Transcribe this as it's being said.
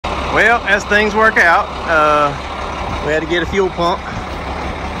Well, as things work out, we had to get a fuel pump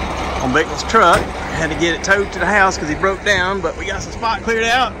on Bicknell's truck. Had to get it towed to the house because he broke down, but we got some spot cleared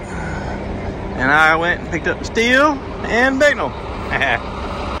out. And I went and picked up the steel and Bicknell.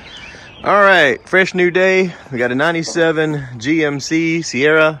 All right, fresh new day. We got a 97 GMC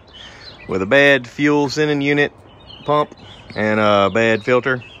Sierra with a bad fuel sending unit pump and a bad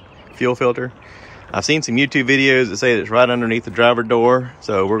fuel filter. I've seen some YouTube videos that say that it's right underneath the driver door.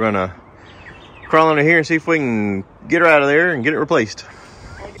 So we're gonna crawl under here and see if we can get her out of there and get it replaced.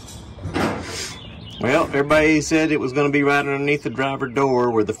 Well, everybody said it was gonna be right underneath the driver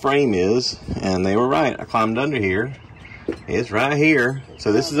door where the frame is, and they were right. I climbed under here. It's right here.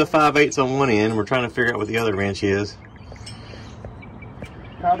 So this is a 5/8 on one end. We're trying to figure out what the other wrench is.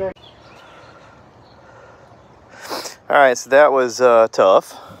 All right, so that was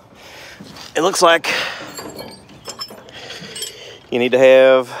tough. It looks like you need to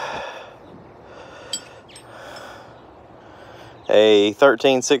have a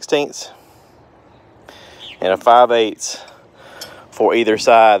 13/16 and a 5/8 for either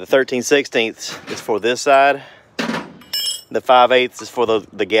side. The 13/16 is for this side. The 5/8 is for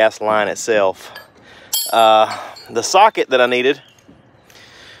the gas line itself. The socket that I needed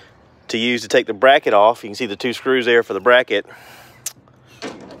to use to take the bracket off, you can see the two screws there for the bracket.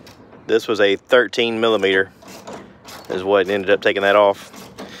 This was a 13mm is what ended up taking that off.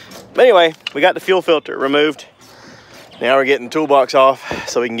 But anyway, we got the fuel filter removed. Now we're getting the toolbox off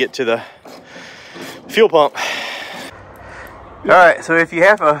so we can get to the fuel pump. All right, so if you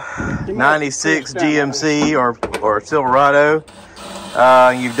have a 96 GMC or Silverado,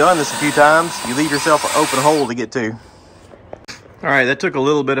 you've done this a few times, you leave yourself an open hole to get to. All right, that took a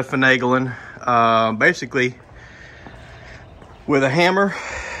little bit of finagling. Basically, with a hammer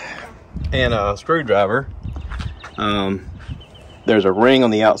and a screwdriver, there's a ring on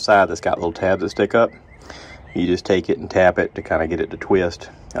the outside that's got little tabs that stick up. You just take it and tap it to kind of get it to twist.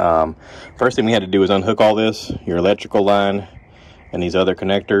 First thing we had to do was unhook all this, your electrical line and these other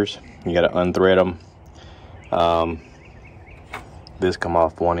connectors. You got to unthread them. This come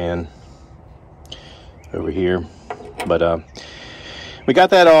off one end over here, but we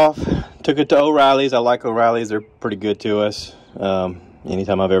got that off. Took it to O'Reilly's. I like O'Reilly's. They're pretty good to us.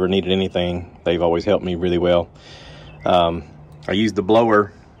 Anytime I've ever needed anything, they've always helped me really well. I used the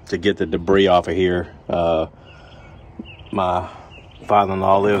blower to get the debris off of here. My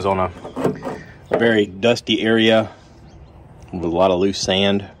father-in-law lives on a very dusty area with a lot of loose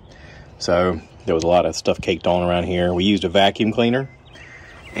sand, so there was a lot of stuff caked on around here. We used a vacuum cleaner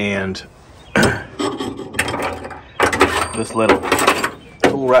and this little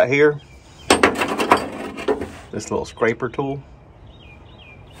tool right here, this little scraper tool,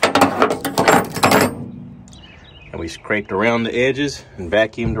 and we scraped around the edges and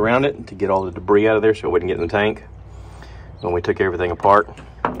vacuumed around it to get all the debris out of there so it wouldn't get in the tank when we took everything apart,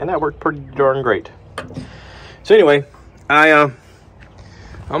 and that worked pretty darn great. So anyway, I'm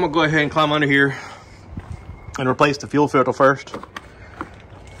gonna go ahead and climb under here and replace the fuel filter first,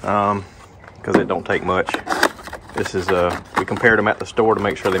 because it don't take much. This is we compared them at the store to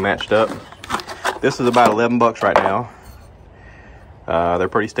make sure they matched up. This is about 11 bucks right now. They're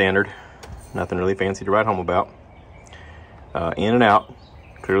pretty standard, nothing really fancy to write home about. In and out,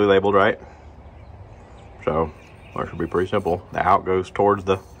 clearly labeled right. So that should be pretty simple. The out goes towards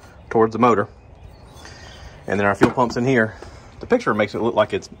the motor, and then our fuel pump's in here. The picture makes it look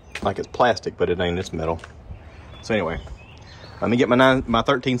like it's plastic, but it ain't. It's metal. So anyway, let me get my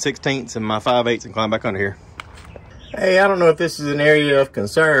 13/16 and my 5/8 and climb back under here. Hey, I don't know if this is an area of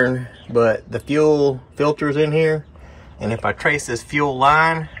concern, but the fuel filter's in here, and if I trace this fuel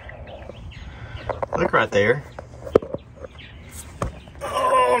line, look right there.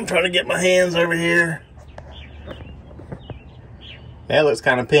 Oh, I'm trying to get my hands over here. That looks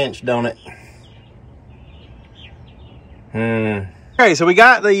kind of pinched, don't it? Okay, so we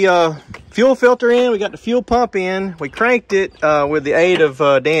got the fuel filter in, we got the fuel pump in, we cranked it with the aid of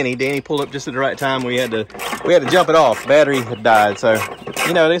Danny. Danny pulled up just at the right time. We had to jump it off. Battery had died, so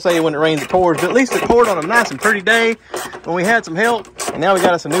you know they say when it rains it pours, but at least it poured on a nice and pretty day when we had some help. And now we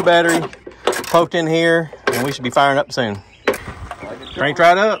got us a new battery poked in here, and we should be firing up soon. Cranked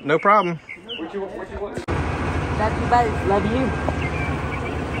right up, no problem. Not too bad. Love you.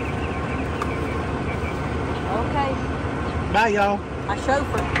 Okay. Bye, y'all. My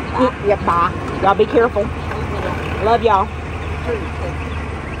chauffeur. Bye. Yeah, bye. Y'all be careful. Love y'all.